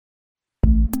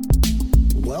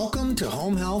Welcome to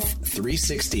Home Health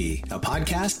 360, a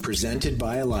podcast presented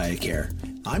by AlayaCare.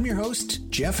 I'm your host,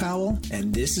 Jeff Howell,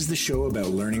 and this is the show about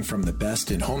learning from the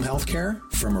best in home health care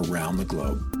from around the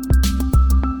globe.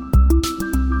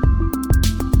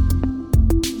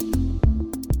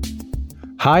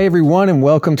 Hi, everyone, and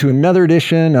welcome to another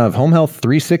edition of Home Health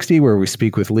 360, where we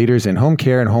speak with leaders in home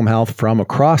care and home health from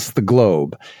across the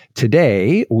globe.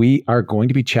 Today, we are going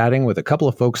to be chatting with a couple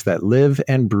of folks that live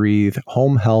and breathe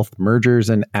home health mergers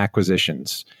and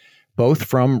acquisitions, both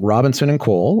from Robinson &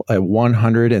 Cole, a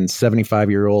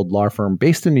 175-year-old law firm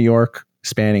based in New York,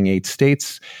 spanning 8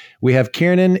 states. We have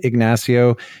Kiernan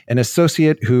Ignacio, an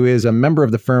associate who is a member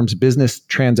of the firm's business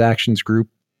transactions group,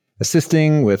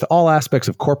 assisting with all aspects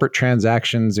of corporate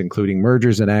transactions, including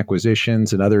mergers and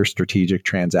acquisitions and other strategic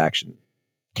transactions.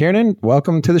 Kiernan,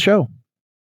 welcome to the show.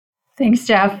 Thanks,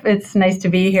 Jeff. It's nice to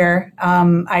be here.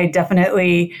 I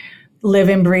definitely live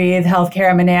and breathe healthcare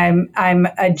M&A. I'm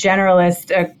a generalist,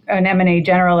 an M&A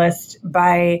generalist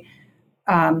by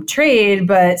trade,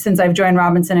 but since I've joined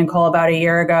Robinson & Cole about a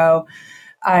year ago,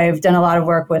 I've done a lot of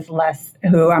work with Les,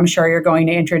 who I'm sure you're going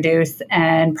to introduce,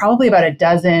 and probably about a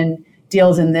dozen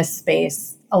deals in this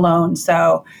space alone.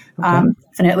 So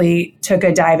definitely took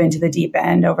a dive into the deep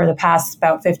end over the past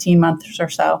about 15 months or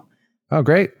so. Oh,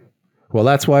 great. Well,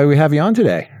 that's why we have you on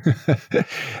today.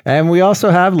 And we also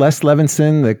have Les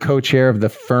Levinson, the co-chair of the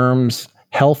firm's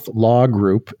health law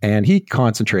group, and he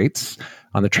concentrates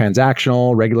on the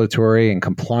transactional, regulatory, and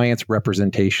compliance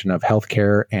representation of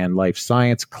healthcare and life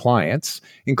science clients,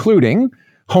 including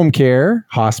home care,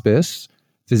 hospice,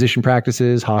 physician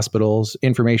practices, hospitals,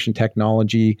 information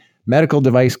technology, medical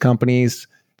device companies,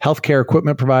 healthcare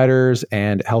equipment providers,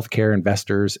 and healthcare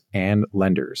investors and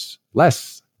lenders.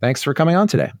 Les, thanks for coming on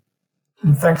today.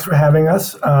 Thanks for having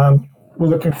us. We're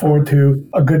looking forward to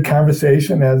a good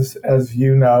conversation. As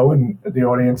you know, and the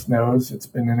audience knows, it's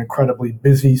been an incredibly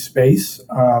busy space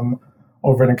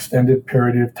over an extended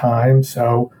period of time.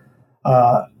 So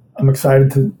I'm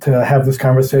excited to have this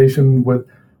conversation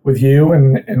with you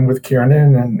and with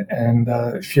Kiernan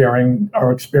and sharing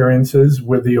our experiences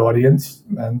with the audience,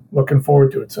 and looking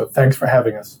forward to it. So thanks for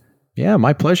having us. Yeah,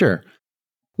 my pleasure.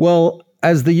 Well,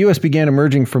 as the U.S. began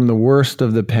emerging from the worst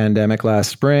of the pandemic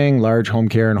last spring, large home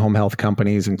care and home health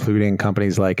companies, including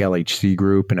companies like LHC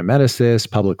Group and Amedisys,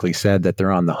 publicly said that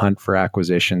they're on the hunt for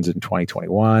acquisitions in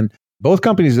 2021. Both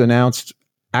companies announced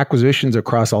acquisitions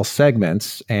across all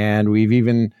segments, and we've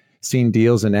even seen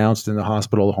deals announced in the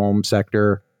hospital home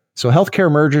sector. So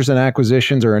healthcare mergers and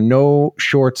acquisitions are in no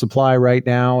short supply right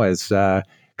now, as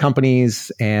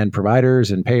companies and providers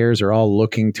and payers are all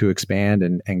looking to expand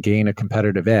and gain a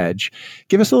competitive edge.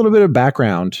 Give us a little bit of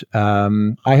background.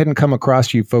 I hadn't come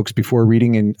across you folks before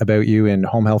reading about you in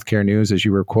Home Healthcare News, as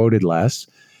you were quoted, Les.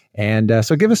 And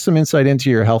so give us some insight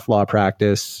into your health law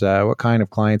practice. What kind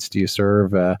of clients do you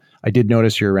serve? I did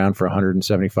notice you're around for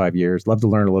 175 years. Love to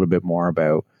learn a little bit more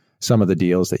about some of the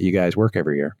deals that you guys work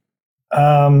every year.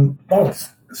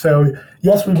 So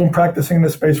yes, we've been practicing in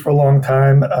this space for a long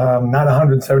time. Not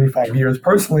 175 years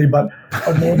personally, but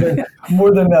more than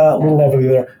a little levity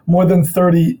there. More than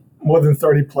 30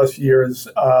 plus years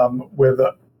with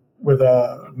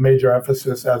a major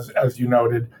emphasis, as you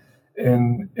noted,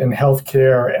 in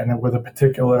healthcare, and with a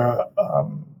particular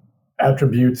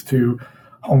attributes to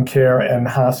home care and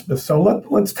hospice. So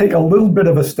let's take a little bit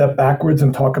of a step backwards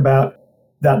and talk about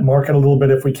that market a little bit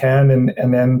if we can,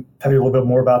 and then tell you a little bit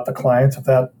more about the clients, if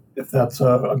that's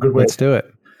a good way. Let's do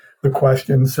it. The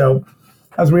question. So,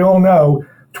 as we all know,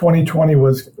 2020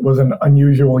 was an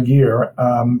unusual year.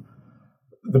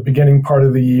 The beginning part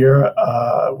of the year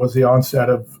was the onset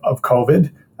of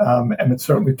COVID, and it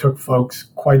certainly took folks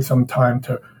quite some time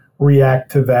to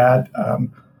react to that.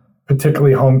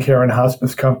 Particularly home care and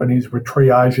hospice companies were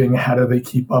triaging how do they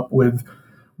keep up with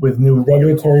new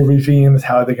regulatory regimes,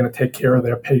 how are they going to take care of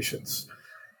their patients.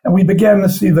 And we began to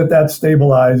see that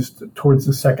stabilized towards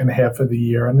the second half of the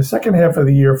year. And the second half of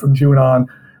the year, from June on,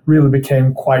 really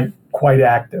became quite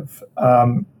active.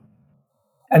 And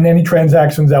any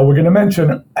transactions that we're going to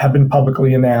mention have been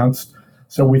publicly announced,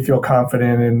 so we feel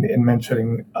confident in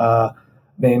mentioning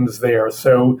names there.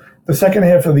 So the second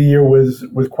half of the year was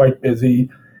quite busy.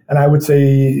 And I would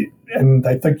say, and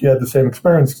I think you had the same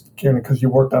experience, Ken, because you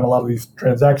worked on a lot of these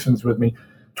transactions with me,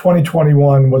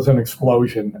 2021 was an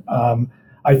explosion.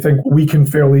 I think we can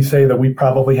fairly say that we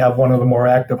probably have one of the more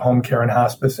active home care and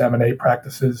hospice M&A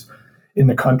practices in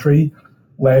the country.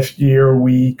 Last year,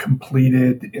 in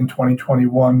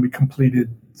 2021, we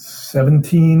completed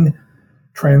 17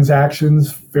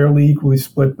 transactions, fairly equally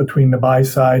split between the buy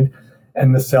side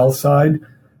and the sell side.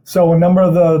 So a number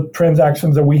of the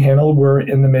transactions that we handled were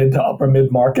in the mid to upper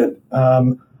mid market.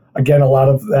 Again, a lot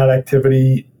of that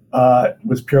activity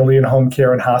was purely in home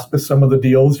care and hospice. Some of the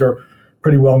deals are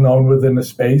pretty well known within the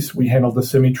space. We handled the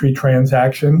Symmetry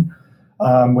transaction.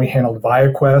 We handled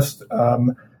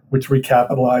ViaQuest, which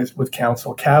recapitalized with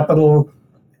Council Capital,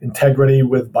 Integrity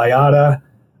with Bayada,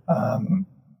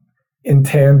 in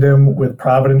tandem with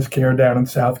Providence Care down in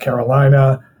South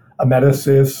Carolina,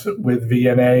 Amedisys with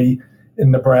VNA in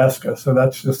Nebraska. So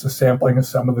that's just a sampling of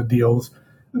some of the deals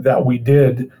that we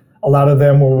did. A lot of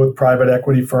them were with private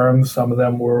equity firms. Some of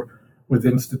them were with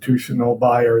institutional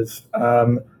buyers.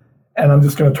 And I'm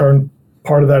just going to turn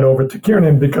part of that over to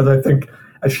Kiernan, because I think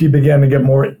as she began to get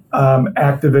more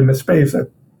active in the space, I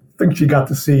think she got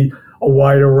to see a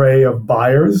wide array of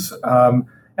buyers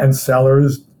and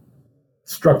sellers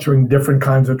structuring different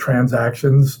kinds of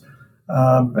transactions.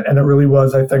 And it really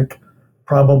was, I think,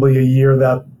 probably a year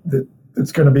that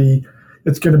it's going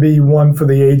to be one for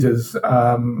the ages,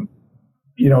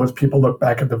 as people look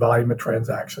back at the volume of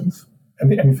transactions.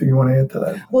 Anything you want to add to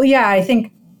that? Well, yeah, I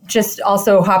think just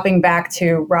also hopping back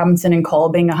to Robinson & Cole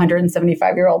being a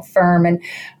 175-year-old firm,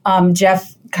 and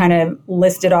Jeff kind of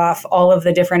listed off all of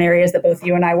the different areas that both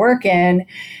you and I work in.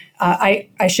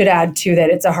 I should add, too, that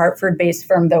it's a Hartford-based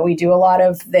firm, though we do a lot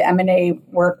of the M&A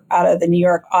work out of the New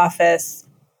York office.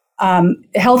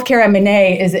 Healthcare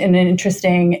M&A is an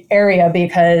interesting area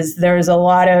because there's a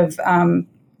lot of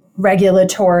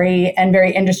regulatory and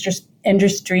very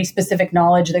industry-specific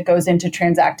knowledge that goes into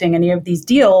transacting any of these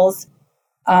deals,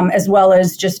 as well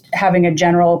as just having a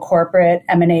general corporate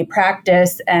M&A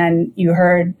practice. And you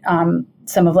heard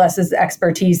some of Les's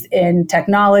expertise in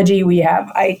technology. We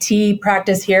have IT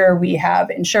practice here. We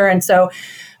have insurance. So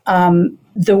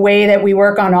the way that we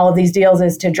work on all of these deals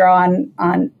is to draw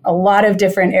on a lot of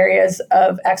different areas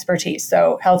of expertise.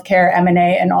 So healthcare,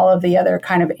 M&A, and all of the other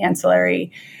kind of ancillary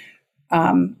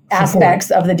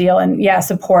aspects of the deal, and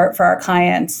support for our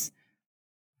clients.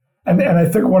 And I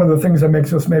think one of the things that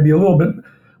makes us maybe a little bit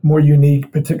more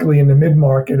unique, particularly in the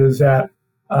mid-market, is that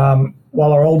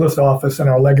while our oldest office and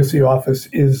our legacy office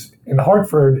is in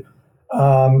Hartford,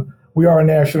 we are a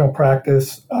national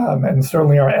practice, and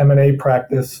certainly our M&A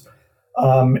practice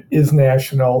is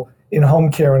national. In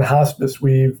home care and hospice,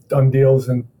 we've done deals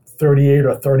in 38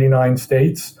 or 39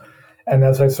 states. And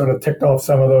as I sort of ticked off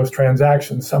some of those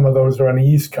transactions, some of those are on the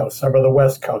East Coast, some are the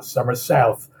West Coast, some are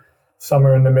South, some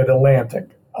are in the Mid-Atlantic,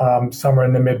 some are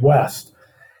in the Midwest.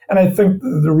 And I think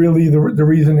the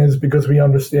reason is because we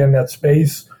understand that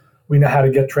space. We know how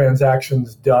to get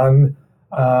transactions done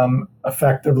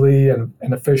effectively and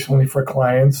efficiently for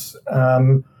clients.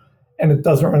 And it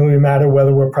doesn't really matter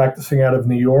whether we're practicing out of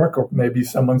New York or maybe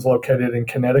someone's located in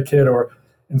Connecticut or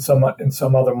in some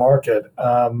other market.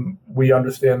 We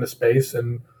understand the space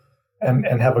and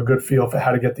have a good feel for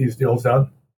how to get these deals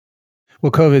done.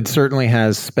 Well, COVID certainly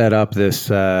has sped up this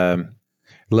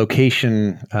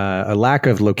location, a lack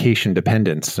of location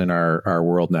dependence in our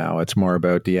world now. It's more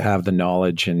about, do you have the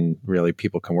knowledge, and really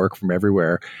people can work from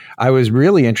everywhere. It was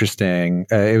interesting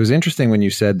when you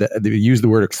said that you used the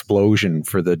word explosion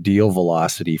for the deal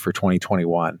velocity for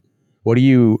 2021. What do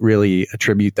you really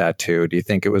attribute that to? Do you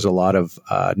think it was a lot of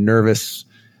nervous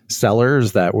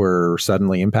sellers that were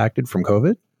suddenly impacted from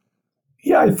COVID?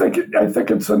 Yeah, I think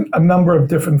it's a number of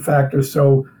different factors.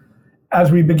 So as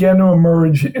we began to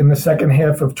emerge in the second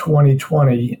half of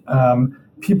 2020,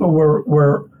 people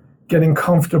were getting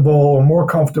comfortable or more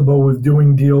comfortable with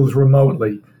doing deals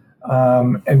remotely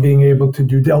and being able to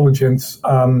do diligence,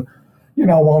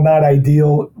 while not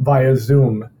ideal via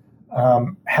Zoom,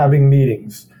 having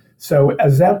meetings. So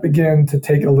as that began to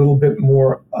take a little bit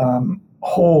more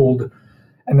hold,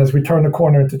 and as we turn the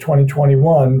corner into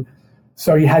 2021,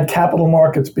 so you had capital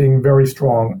markets being very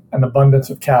strong, an abundance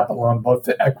of capital on both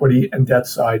the equity and debt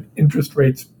side, interest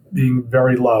rates being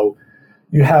very low.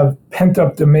 You have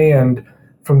pent-up demand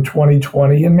from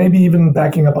 2020 and maybe even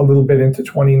backing up a little bit into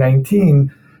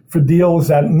 2019 for deals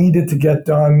that needed to get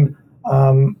done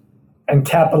and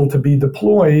capital to be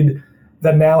deployed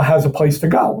that now has a place to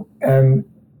go. And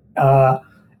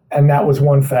that was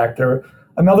one factor.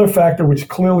 Another factor, which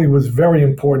clearly was very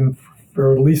important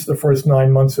for at least the first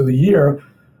 9 months of the year,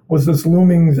 was this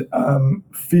looming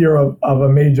fear of a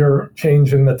major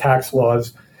change in the tax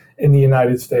laws in the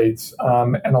United States.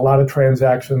 And a lot of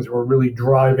transactions were really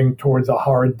driving towards a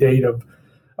hard date of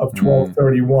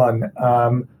 12/31.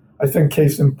 I think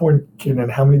case in point, Kiernan,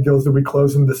 how many deals did we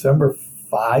close in December?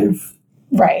 5?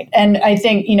 Right. And I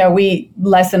think,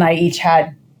 Les and I each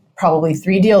had probably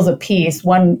 3 deals apiece,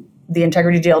 one, the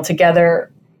Integrity deal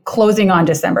together, closing on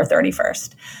December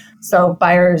 31st. So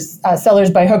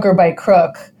sellers by hook or by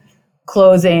crook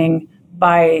closing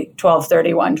by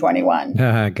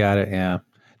 12/31/21. Got it. Yeah.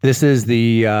 This is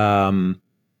the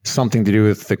something to do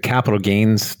with the capital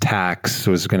gains tax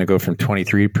was going to go from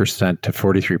 23% to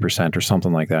 43% or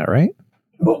something like that, right?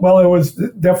 Well, it was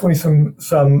definitely some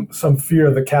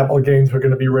fear that capital gains were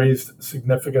going to be raised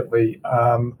significantly,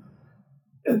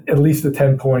 at least a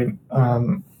 10-point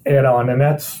add-on, and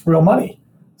that's real money.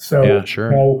 So, yeah,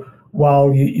 sure.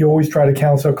 While you always try to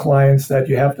counsel clients that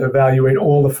you have to evaluate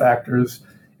all the factors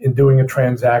in doing a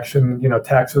transaction,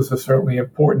 taxes are certainly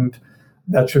important.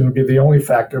 That shouldn't be the only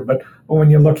factor, but when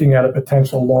you're looking at a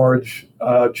potential large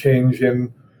change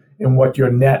in what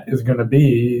your net is going to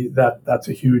be, that's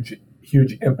a huge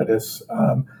impetus.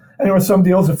 And there were some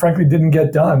deals that frankly didn't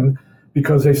get done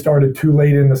because they started too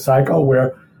late in the cycle,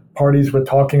 where parties were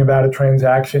talking about a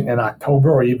transaction in October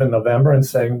or even November and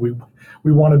saying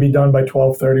we want to be done by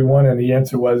 12/31, and the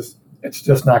answer was it's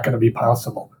just not going to be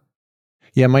possible.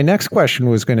 Yeah, my next question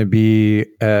was going to be,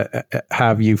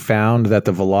 have you found that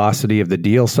the velocity of the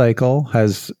deal cycle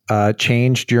has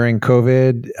changed during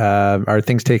COVID? Are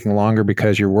things taking longer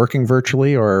because you're working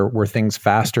virtually, or were things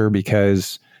faster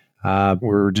because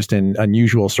we're just in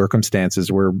unusual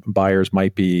circumstances where buyers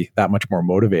might be that much more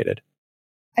motivated?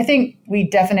 I think we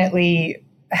definitely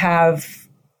have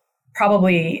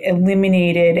probably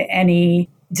eliminated any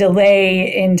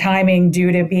delay in timing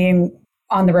due to being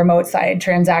on the remote side.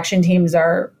 Transaction teams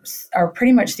are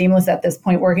pretty much seamless at this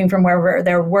point, working from wherever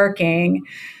they're working.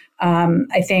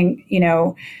 I think,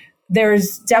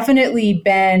 there's definitely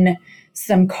been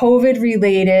some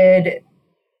COVID-related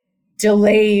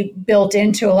delay built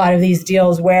into a lot of these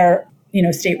deals where,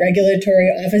 state regulatory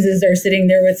offices are sitting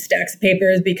there with stacks of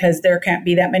papers because there can't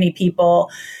be that many people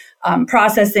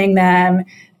processing them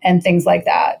and things like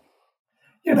that.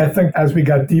 Yeah, and I think as we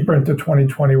got deeper into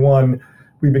 2021,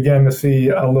 we began to see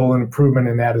a little improvement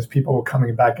in that as people were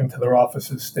coming back into their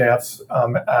offices, staffs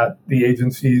at the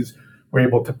agencies were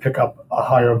able to pick up a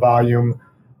higher volume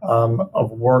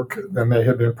of work than they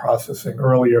had been processing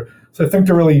earlier. So I think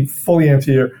to really fully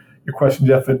answer your question,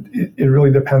 Jeff, it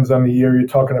really depends on the year you're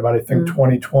talking about. I think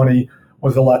 2020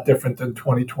 was a lot different than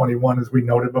 2021, as we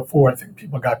noted before. I think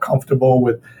people got comfortable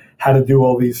with how to do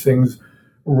all these things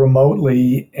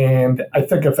remotely. And I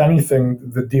think, if anything,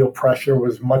 the deal pressure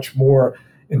was much more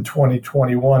in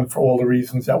 2021 for all the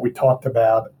reasons that we talked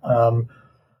about.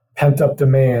 Pent-up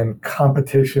demand,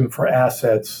 competition for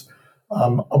assets,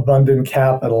 abundant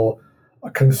capital, a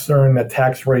concern that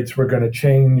tax rates were going to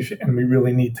change, and we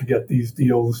really need to get these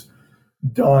deals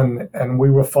done. And we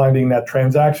were finding that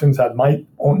transactions that might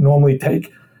normally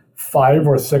take 5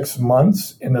 or 6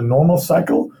 months in a normal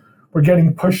cycle were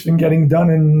getting pushed and getting done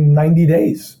in 90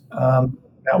 days.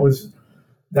 That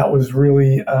was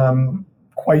really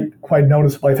quite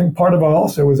noticeable. I think part of it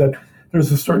also was that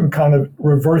there's a certain kind of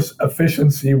reverse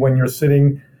efficiency when you're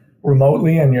sitting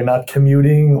remotely and you're not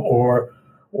commuting or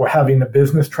having to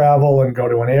business travel and go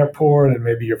to an airport and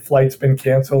maybe your flight's been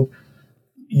canceled.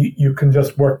 You can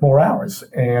just work more hours.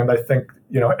 And I think,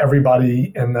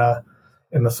 everybody in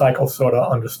the cycle sort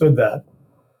of understood that.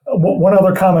 One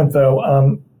other comment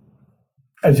though,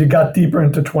 as you got deeper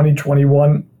into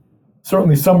 2021,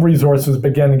 certainly some resources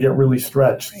began to get really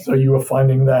stretched. So you were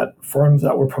finding that firms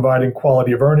that were providing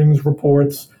quality of earnings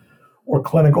reports or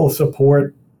clinical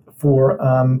support for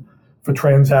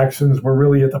transactions were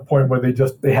really at the point where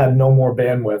they had no more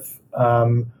bandwidth.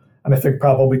 And I think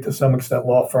probably to some extent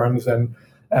law firms and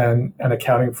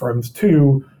accounting firms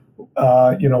too,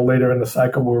 later in the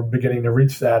cycle we're beginning to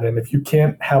reach that. And if you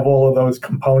can't have all of those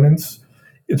components,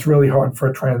 it's really hard for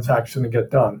a transaction to get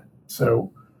done.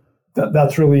 So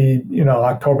that's really,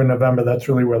 October, November, that's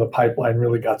really where the pipeline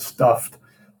really got stuffed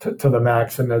to the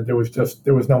max, and there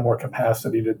was no more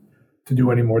capacity to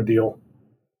do any more deal.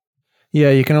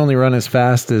 Yeah, you can only run as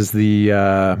fast as the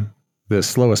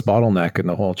slowest bottleneck in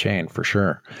the whole chain, for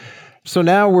sure. So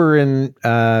now we're in,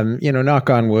 knock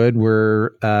on wood,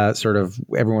 we're sort of,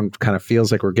 everyone kind of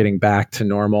feels like we're getting back to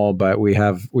normal, but we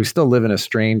still live in a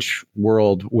strange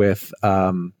world with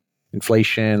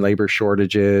inflation, labor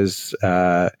shortages.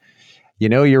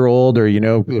 You're old, or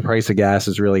the price of gas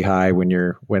is really high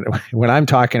when I'm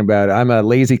talking about, I'm a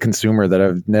lazy consumer that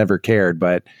I've never cared,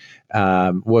 but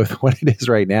with what it is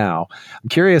right now, I'm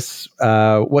curious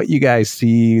what you guys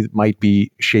see might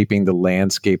be shaping the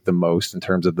landscape the most in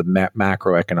terms of the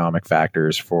macroeconomic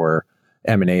factors for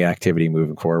M&A activity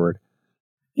moving forward.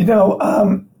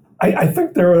 I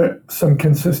think there are some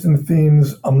consistent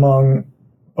themes among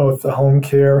both the home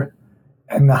care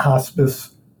and the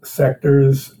hospice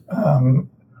sectors.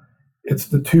 It's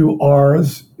the 2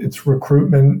 R's, it's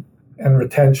recruitment and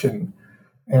retention.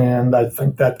 And I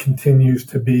think that continues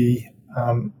to be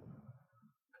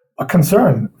a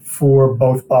concern for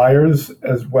both buyers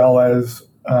as well as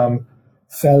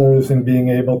sellers in being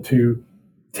able to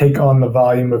take on the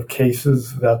volume of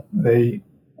cases that they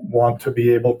want to be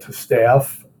able to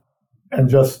staff, and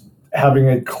just having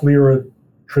a clearer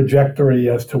trajectory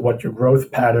as to what your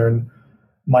growth pattern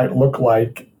might look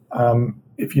like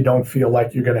if you don't feel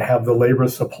like you're going to have the labor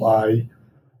supply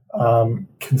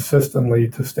consistently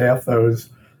to staff those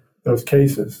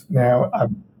cases. Now,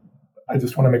 I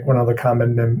just want to make one other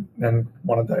comment and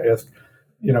wanted to ask,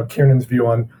 Kieran's view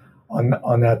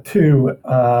on that too.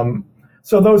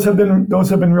 So those have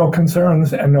been real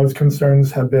concerns, and those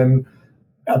concerns have been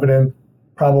evident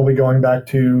probably going back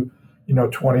to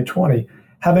 2020.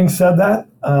 Having said that,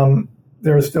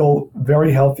 there is still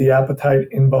very healthy appetite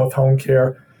in both home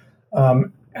care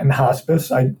and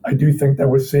hospice. I do think that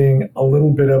we're seeing a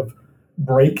little bit of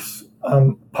brakes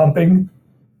pumping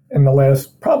in the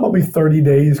last probably 30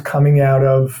 days coming out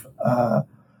of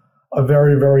a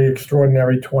very, very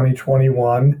extraordinary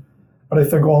 2021. But I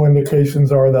think all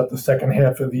indications are that the second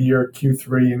half of the year,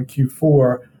 Q3 and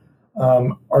Q4,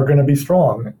 are going to be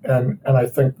strong. And I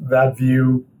think that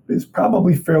view is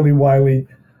probably fairly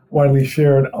widely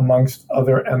shared amongst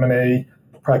other M&A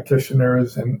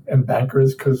practitioners and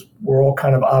bankers, because we're all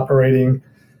kind of operating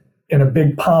in a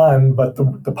big pond, but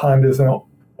the pond isn't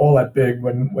all that big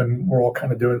when we're all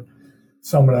kind of doing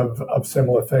somewhat of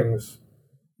similar things.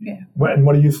 Yeah. And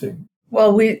what are you seeing?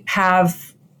 Well, we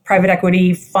have private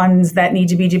equity funds that need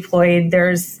to be deployed.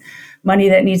 There's money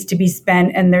that needs to be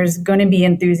spent, and there's going to be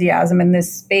enthusiasm in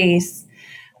this space.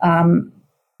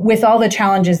 With all the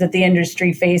challenges that the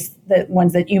industry faced, the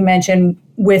ones that you mentioned,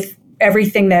 with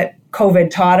everything that COVID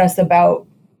taught us about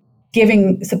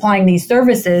supplying these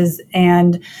services,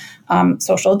 and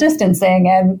social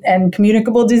distancing and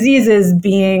communicable diseases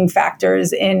being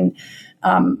factors in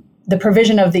the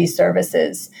provision of these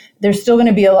services, there's still going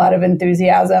to be a lot of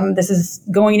enthusiasm. This is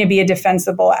going to be a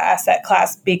defensible asset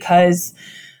class because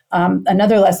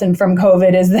another lesson from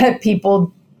COVID is that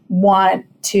people want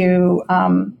to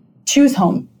choose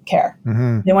home care.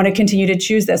 Mm-hmm. They want to continue to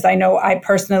choose this. I know I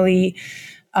personally,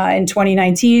 in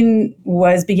 2019,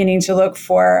 was beginning to look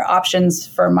for options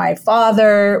for my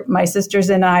father. My sisters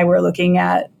and I were looking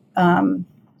at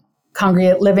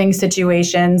congregate living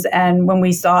situations. And when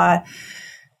we saw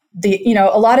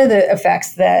a lot of the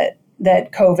effects that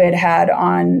COVID had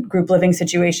on group living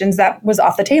situations, that was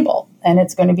off the table, and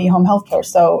it's going to be home health care.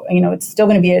 So, it's still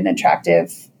going to be an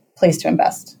attractive place to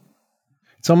invest.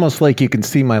 It's almost like you can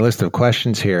see my list of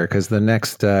questions here, because the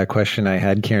next question I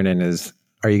had, Kieran, is,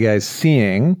 are you guys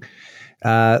seeing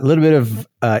a little bit of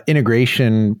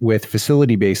integration with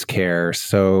facility-based care?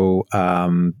 So,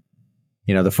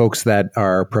 the folks that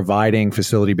are providing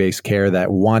facility-based care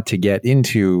that want to get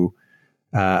into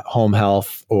home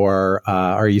health, or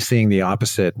are you seeing the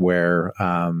opposite, where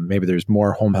maybe there's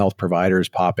more home health providers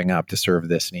popping up to serve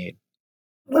this need?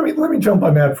 Let me jump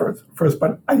on that first,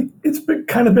 but it's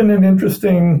kind of been an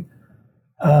interesting,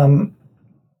 and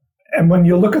when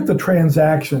you look at the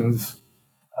transactions,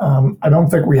 I don't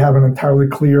think we have an entirely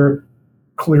clear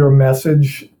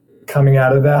message coming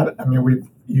out of that. I mean,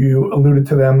 you alluded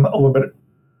to them a little bit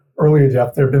earlier,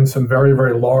 Jeff. There have been some very,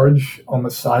 very large,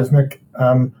 almost seismic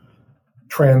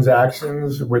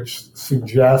transactions, which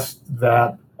suggest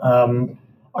that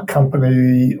a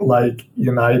company like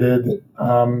United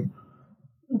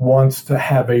wants to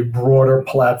have a broader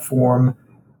platform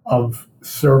of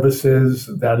services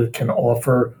that it can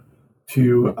offer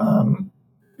to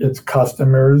its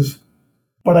customers.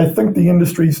 But I think the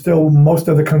industry still, most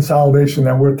of the consolidation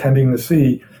that we're tending to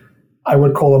see, I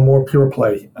would call a more pure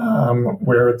play,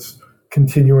 where it's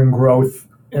continuing growth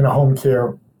in a home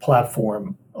care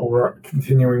platform or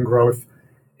continuing growth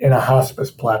in a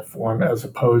hospice platform, as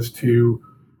opposed to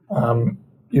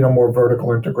more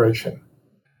vertical integration.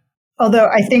 Although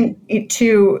I think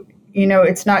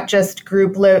it's not just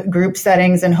group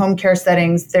settings and home care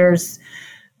settings. There's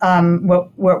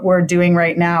what we're doing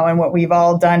right now, and what we've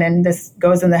all done, and this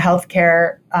goes in the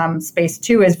healthcare space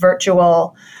too, is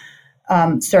virtual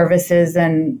services,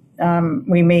 and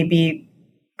we may be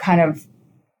kind of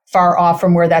far off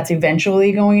from where that's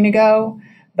eventually going to go,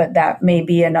 but that may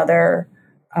be another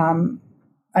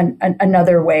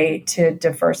way to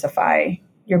diversify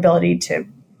your ability to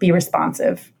be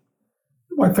responsive.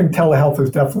 Well, I think telehealth is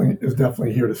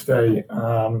definitely here to stay,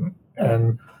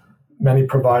 and many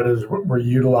providers were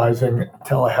utilizing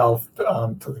telehealth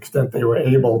to the extent they were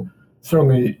able.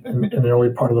 Certainly, in the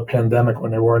early part of the pandemic,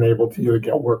 when they weren't able to either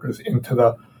get workers into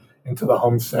the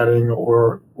home setting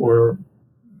or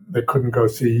they couldn't go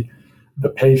see the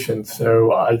patient.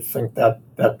 So I think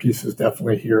that piece is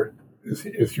definitely here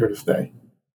to stay.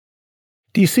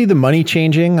 Do you see the money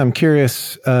changing? I'm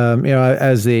curious.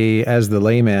 As the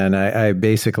layman, I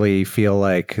basically feel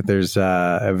like there's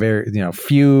a very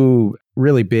few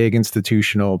really big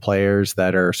institutional players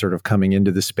that are sort of coming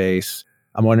into the space.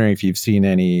 I'm wondering if you've seen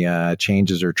any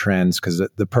changes or trends, because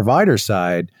the provider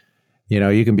side,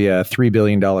 you can be a $3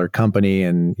 billion company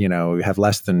and have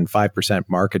less than 5%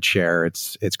 market share.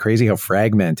 It's crazy how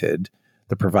fragmented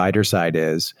the provider side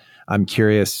is. I'm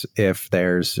curious if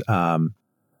there's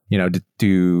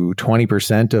do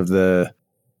 20% of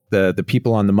the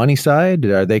people on the money side,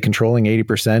 are they controlling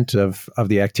 80% of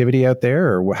the activity out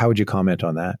there, or how would you comment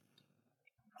on that?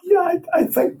 Yeah, I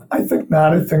think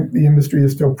not. I think the industry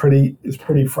is still pretty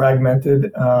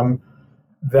fragmented.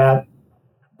 That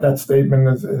statement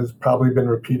has probably been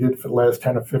repeated for the last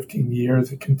 10 or 15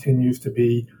 years. It continues to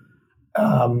be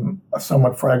a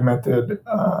somewhat fragmented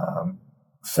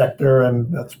sector,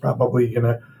 and that's probably going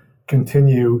to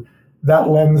continue. That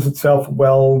lends itself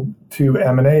well to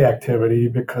M&A activity,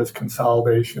 because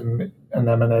consolidation and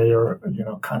M&A are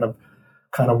kind of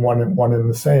one in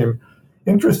the same.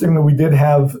 Interestingly, we did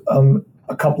have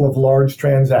a couple of large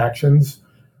transactions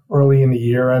early in the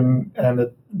year, and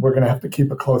we're going to have to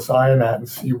keep a close eye on that and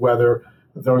see whether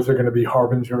those are going to be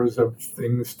harbingers of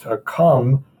things to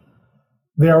come.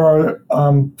 There are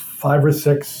 5 or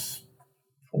 6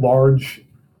 large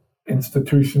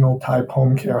institutional type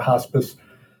home care hospice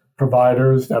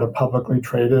providers that are publicly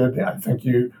traded. I think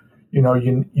you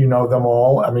know them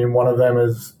all. I mean, one of them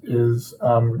is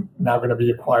now going to be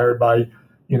acquired by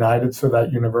United, so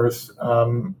that universe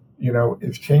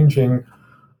is changing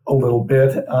a little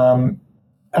bit. And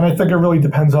I think it really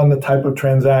depends on the type of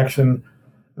transaction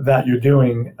that you're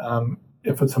doing.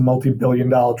 If it's a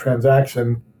multi-billion-dollar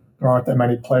transaction, there aren't that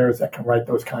many players that can write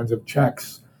those kinds of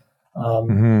checks.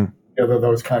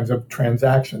 Those kinds of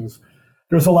transactions.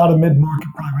 There's a lot of mid-market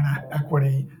private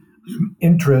equity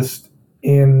interest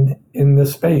in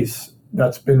this space.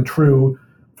 That's been true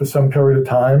for some period of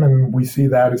time, and we see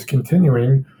that as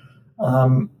continuing.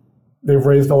 They've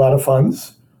raised a lot of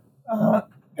funds,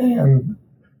 and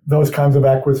those kinds of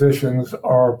acquisitions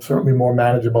are certainly more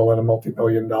manageable in a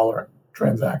multi-billion-dollar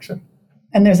transaction.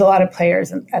 And there's a lot of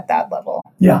players at that level.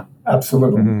 Yeah,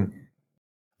 absolutely. Mm-hmm.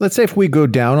 Let's say if we go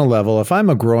down a level, if I'm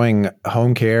a growing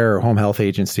home care or home health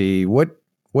agency, what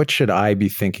should I be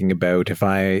thinking about if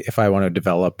I want to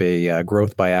develop a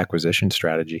growth by acquisition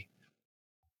strategy?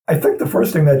 I think the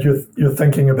first thing that you're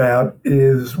thinking about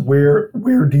is where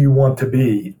do you want to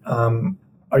be?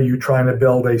 Are you trying to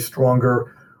build a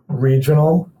stronger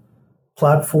regional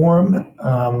platform?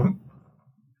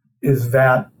 Is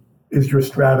your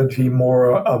strategy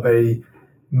more of a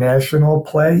national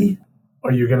play?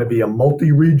 Are you going to be a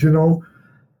multi-regional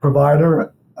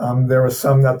provider? There are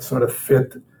some that sort of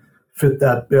fit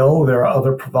that bill. There are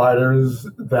other providers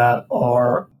that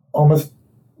are almost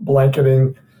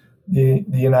blanketing the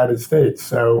United States.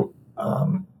 So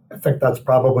I think that's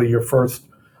probably your first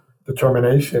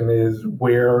determination, is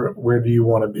where do you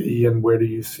want to be and where do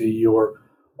you see your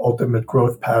ultimate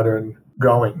growth pattern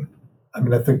going? I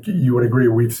mean, I think you would agree.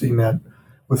 We've seen that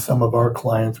with some of our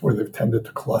clients where they've tended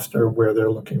to cluster where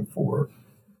they're looking for,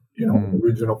 a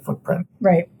regional footprint.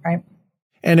 Right.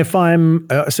 And if I'm,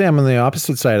 say I'm on the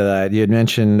opposite side of that, you had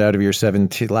mentioned out of your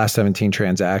last 17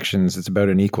 transactions, it's about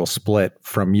an equal split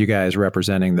from you guys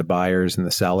representing the buyers and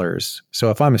the sellers. So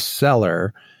if I'm a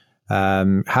seller,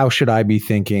 how should I be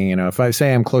thinking? If I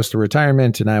say I'm close to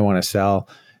retirement and I want to sell,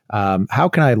 how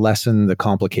can I lessen the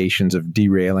complications of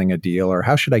derailing a deal, or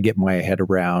how should I get my head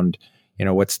around,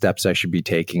 what steps I should be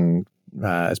taking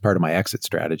as part of my exit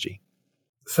strategy?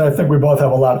 So I think we both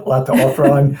have a lot to offer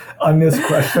on this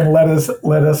question. Let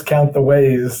us count the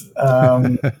ways.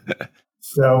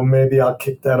 So maybe I'll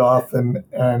kick that off,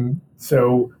 and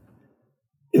so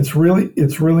it's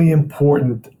really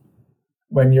important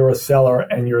when you're a seller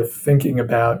and you're thinking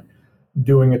about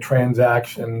doing a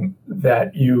transaction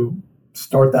that you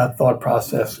start that thought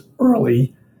process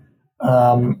early,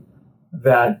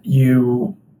 that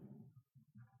you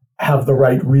have the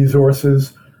right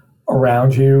resources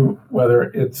around you, whether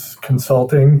it's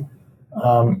consulting,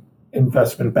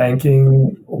 investment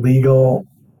banking, legal,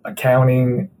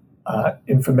 accounting,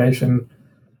 information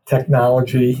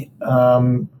technology,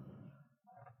 and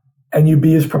you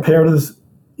be as prepared as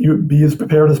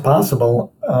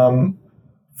possible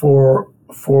for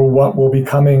what will be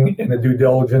coming in a due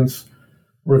diligence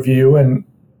review, and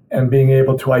being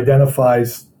able to identify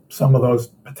some of those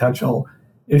potential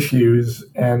issues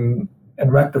and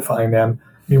rectifying them.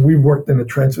 I mean, we've worked in the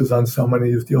trenches on so many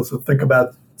of these deals, so think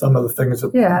about some of the things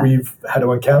that we've had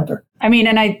to encounter. I mean,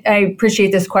 and I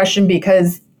appreciate this question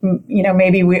because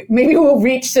maybe we'll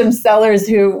reach some sellers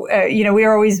who, we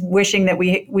are always wishing that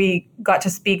we got to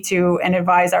speak to and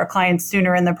advise our clients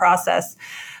sooner in the process.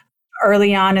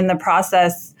 Early on in the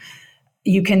process,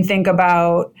 you can think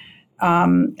about,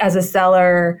 as a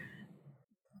seller,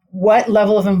 what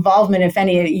level of involvement, if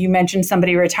any. You mentioned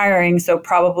somebody retiring, so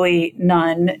probably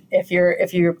none if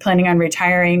you're planning on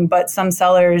retiring, but some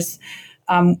sellers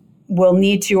will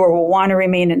need to or will want to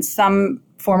remain in some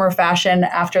form or fashion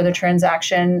after the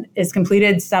transaction is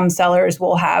completed. Some sellers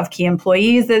will have key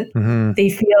employees that they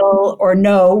feel or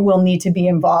know will need to be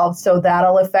involved. So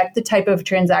that'll affect the type of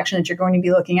transaction that you're going to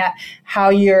be looking at. How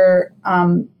your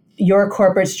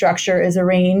corporate structure is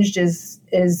arranged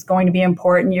is going to be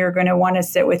important. You're going to want to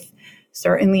sit with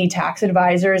certainly tax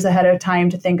advisors ahead of time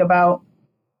to think about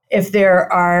if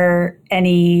there are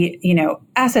any,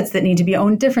 assets that need to be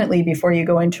owned differently before you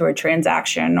go into a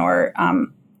transaction or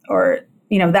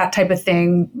that type of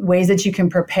thing, ways that you can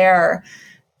prepare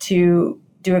to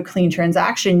do a clean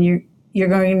transaction. You're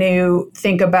going to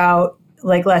think about,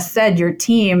 like Les said, your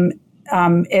team.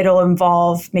 It'll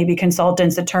involve maybe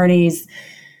consultants, attorneys,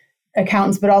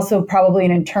 accountants, but also probably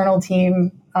an internal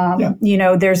team.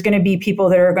 There's going to be people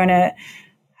that are going to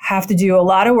have to do a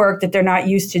lot of work that they're not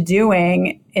used to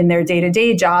doing in their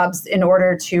day-to-day jobs in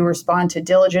order to respond to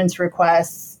diligence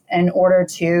requests, in order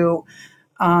to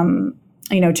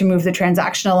to move the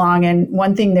transaction along. And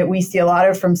one thing that we see a lot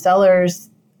of from sellers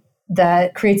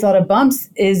that creates a lot of bumps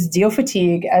is deal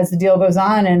fatigue as the deal goes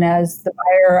on and as the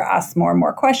buyer asks more and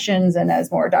more questions and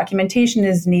as more documentation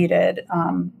is needed.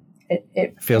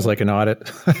 It feels like an audit.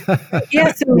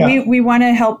 We want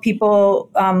to help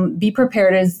people be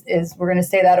prepared, is we're going to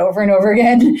say that over and over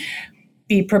again.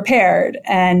 Be prepared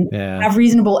and have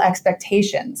reasonable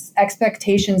expectations.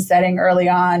 Expectation setting early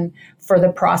on for the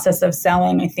process of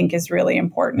selling, I think, is really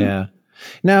important. Yeah.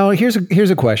 Now, here's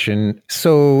a question.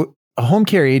 So a home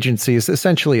care agency is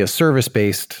essentially a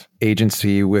service-based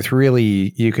agency with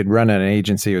really, you could run an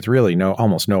agency with really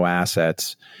almost no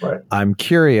assets. Right. I'm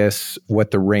curious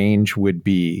what the range would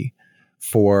be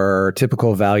for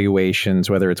typical valuations,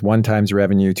 whether it's 1 times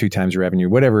revenue, 2 times revenue,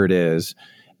 whatever it is.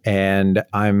 And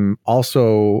I'm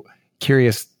also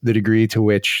curious the degree to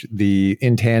which the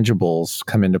intangibles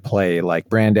come into play, like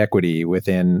brand equity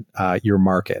within your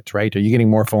market, right? Are you getting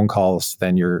more phone calls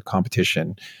than your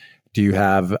competition? Do you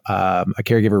have a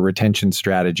caregiver retention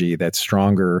strategy that's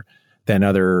stronger than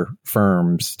other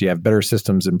firms? Do you have better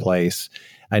systems in place?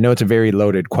 I know it's a very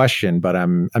loaded question, but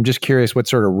I'm just curious what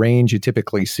sort of range you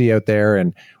typically see out there,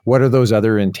 and what are those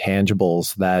other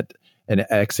intangibles that an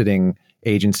exiting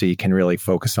agency can really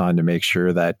focus on to make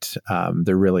sure that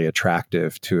they're really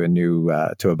attractive to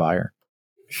a buyer?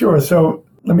 Sure. So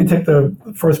let me take the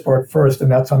first part first, and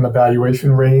that's on the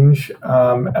valuation range.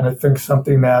 And I think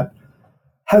something that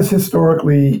has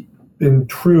historically been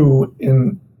true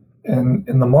in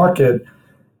the market,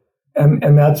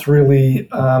 and that's really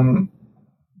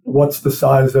what's the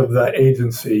size of the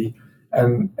agency,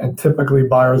 and typically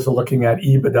buyers are looking at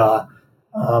EBITDA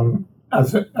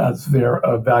as their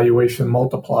valuation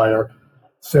multiplier.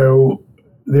 So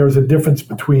there's a difference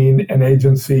between an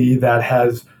agency that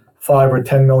has $5 or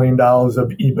 $10 million of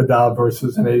EBITDA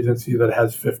versus an agency that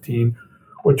has $15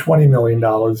 or $20 million,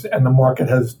 and the market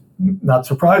has, not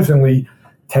surprisingly,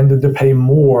 tended to pay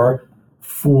more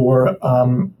for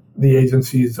the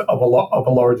agencies of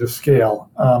a larger scale,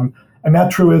 and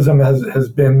that truism has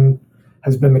been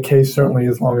the case certainly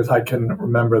as long as I can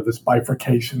remember. This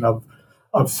bifurcation of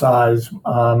size.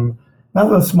 Not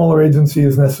that a smaller agency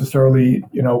is necessarily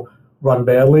run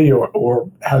badly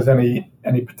or has any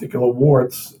particular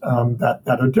warts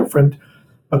that are different,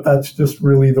 but that's just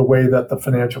really the way that the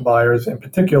financial buyers in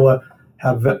particular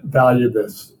have valued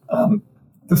this.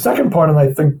 The second part, and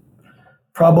I think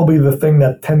probably the thing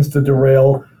that tends to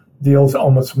derail deals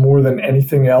almost more than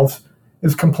anything else,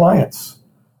 is compliance.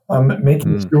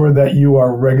 Making sure that you are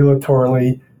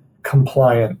regulatorily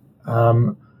compliant,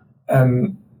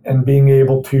 and being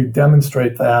able to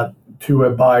demonstrate that to a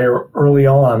buyer early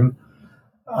on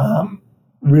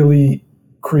really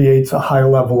creates a high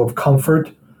level of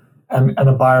comfort, and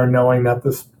a buyer knowing that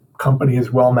this company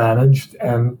is well managed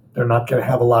and they're not going to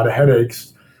have a lot of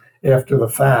headaches after the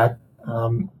fact,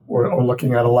 or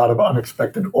looking at a lot of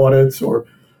unexpected audits or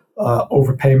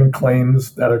overpayment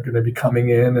claims that are going to be coming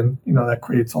in, and that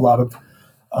creates a lot of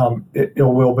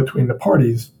ill will between the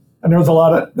parties. And there's a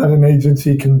lot that an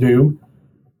agency can do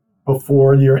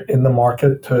before you're in the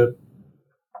market to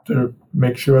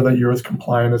make sure that you're as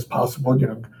compliant as possible.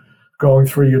 Going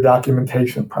through your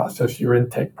documentation process, your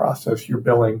intake process, your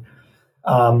billing,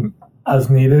 as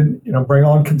needed. Bring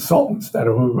on consultants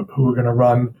who are going to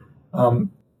run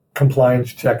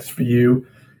compliance checks for you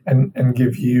and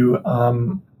give you,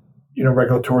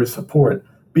 regulatory support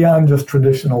beyond just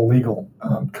traditional legal,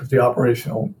 because the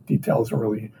operational details are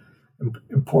really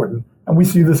important. And we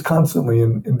see this constantly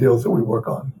in deals that we work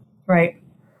on. Right.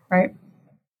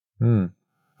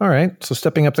 All right. So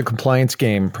stepping up the compliance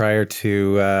game prior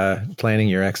to planning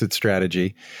your exit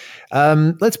strategy.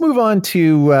 Let's move on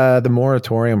to the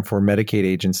moratorium for Medicaid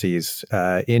agencies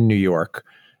in New York.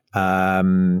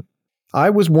 I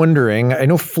was wondering, I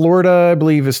know Florida, I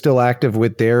believe, is still active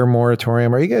with their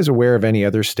moratorium. Are you guys aware of any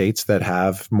other states that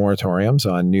have moratoriums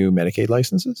on new Medicaid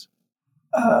licenses?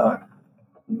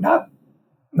 Not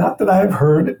that I have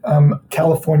heard.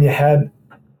 California had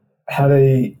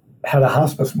a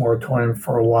hospice moratorium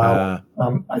for a while.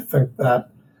 I think that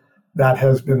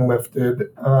has been lifted.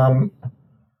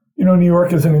 New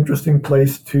York is an interesting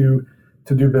place to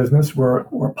do business.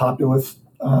 We're populous,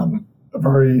 a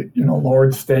very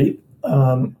large state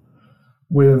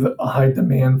with a high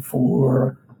demand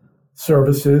for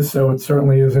services. So it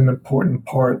certainly is an important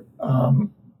part of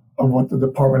what the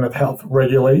Department of Health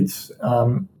regulates.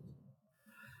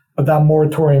 But that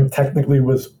moratorium technically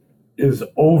is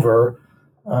over.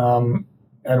 And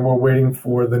we're waiting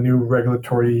for the new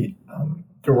regulatory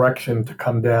direction to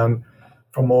come down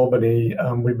from Albany.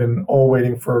 We've been all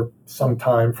waiting for some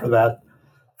time for that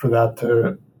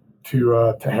to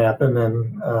happen,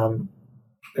 and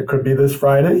it could be this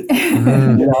Friday.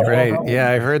 Right?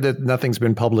 Yeah, I heard that nothing's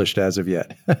been published as of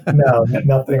yet. No,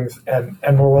 nothing's, and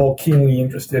we're all keenly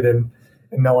interested in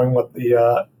knowing what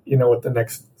the what the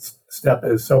next step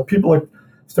is. So people are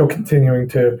still continuing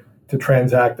to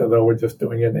transact, although we're just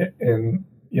doing it in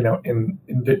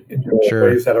Sure.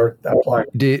 ways that are applying.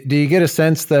 Do you get a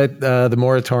sense that the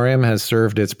moratorium has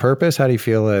served its purpose? How do you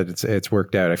feel that it's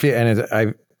worked out?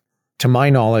 To my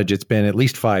knowledge, it's been at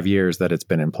least 5 years that it's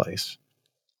been in place.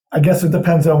 I guess it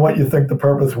depends on what you think the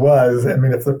purpose was. I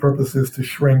mean, if the purpose is to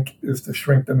shrink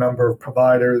the number of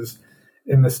providers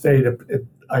in the state,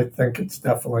 I think it's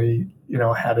definitely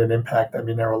had an impact. I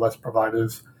mean, there are less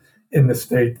providers in the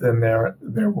state than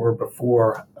there were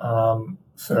before.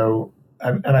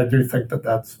 And I do think that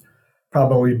that's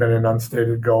probably been an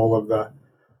unstated goal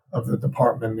of the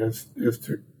department is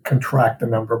to contract the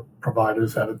number of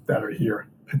providers that are here,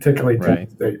 particularly to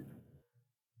the state.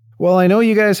 Well, I know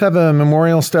you guys have a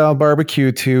memorial style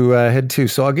barbecue to head to,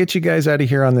 so I'll get you guys out of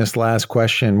here on this last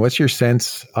question. What's your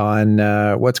sense on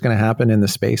what's going to happen in the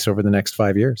space over the next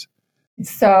 5 years?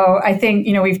 So I think,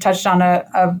 we've touched on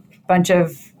a bunch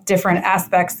of different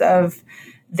aspects of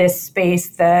this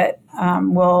space that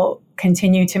will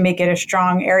continue to make it a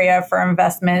strong area for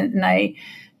investment. And I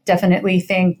definitely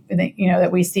think that,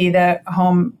 that we see the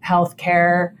home health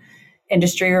care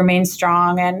industry remain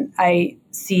strong. And I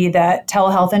see that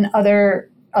telehealth and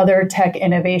other tech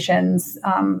innovations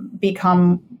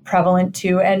become prevalent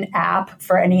to an app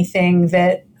for anything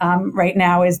that right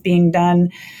now is being done,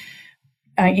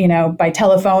 by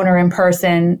telephone or in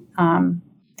person,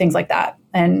 things like that.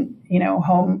 And,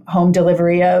 home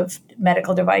delivery of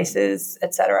medical devices,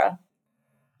 et cetera.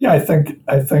 Yeah, I think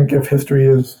if history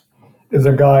is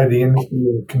a guide, the industry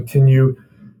will continue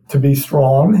to be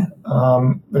strong.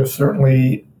 There's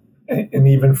certainly an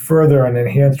even further and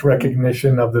enhanced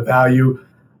recognition of the value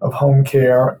of home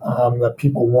care, that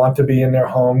people want to be in their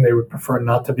home. They would prefer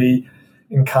not to be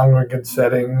in congregate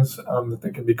settings, that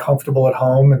they can be comfortable at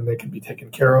home and they can be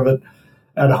taken care of it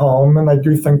at home. And I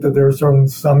do think that there are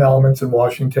some elements in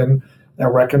Washington that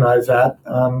recognize that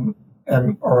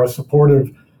and are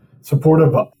supportive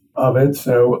of it.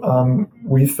 So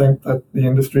we think that the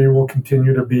industry will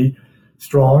continue to be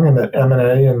strong and that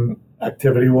M&A and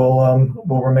activity will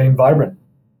remain vibrant.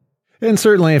 And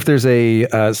certainly if there's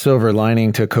a silver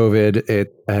lining to COVID,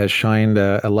 it has shined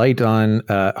a light on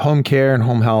home care and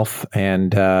home health.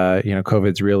 And,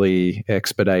 COVID's really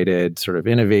expedited sort of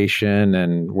innovation,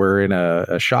 and we're in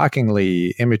a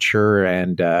shockingly immature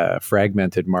and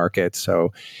fragmented market.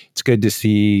 So it's good to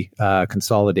see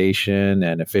consolidation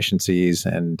and efficiencies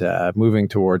and moving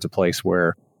towards a place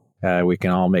where we can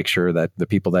all make sure that the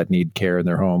people that need care in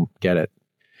their home get it.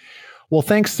 Well,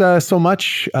 thanks so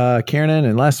much, Kiernan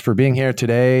and Les, for being here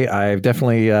today. I've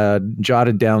definitely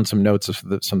jotted down some notes of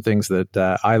some things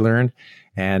that I learned,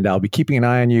 and I'll be keeping an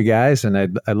eye on you guys. And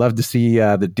I'd love to see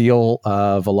the deal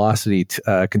velocity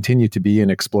continue to be in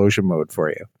explosion mode for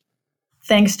you.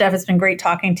 Thanks, Jeff. It's been great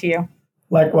talking to you.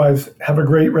 Likewise. Have a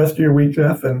great rest of your week,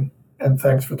 Jeff, and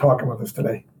thanks for talking with us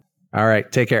today. All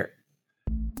right. Take care.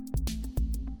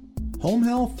 Home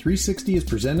Health 360 is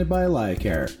presented by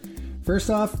AlayaCare.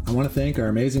 First off, I want to thank our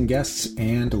amazing guests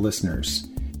and listeners.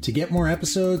 To get more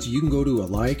episodes, you can go to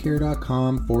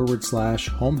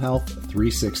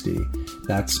aliacare.com/homehealth360.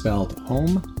 That's spelled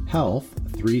Home Health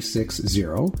 360,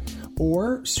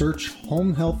 or search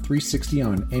Home Health 360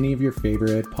 on any of your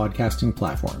favorite podcasting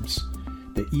platforms.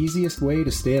 The easiest way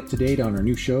to stay up to date on our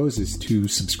new shows is to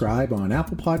subscribe on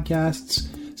Apple Podcasts,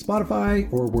 Spotify,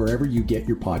 or wherever you get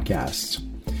your podcasts.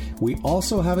 We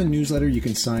also have a newsletter you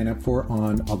can sign up for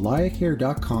on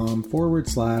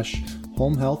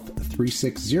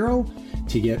aliacare.com/homehealth360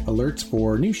 to get alerts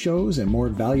for new shows and more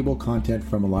valuable content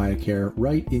from AlayaCare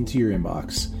right into your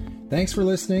inbox. Thanks for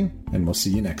listening, and we'll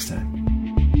see you next time.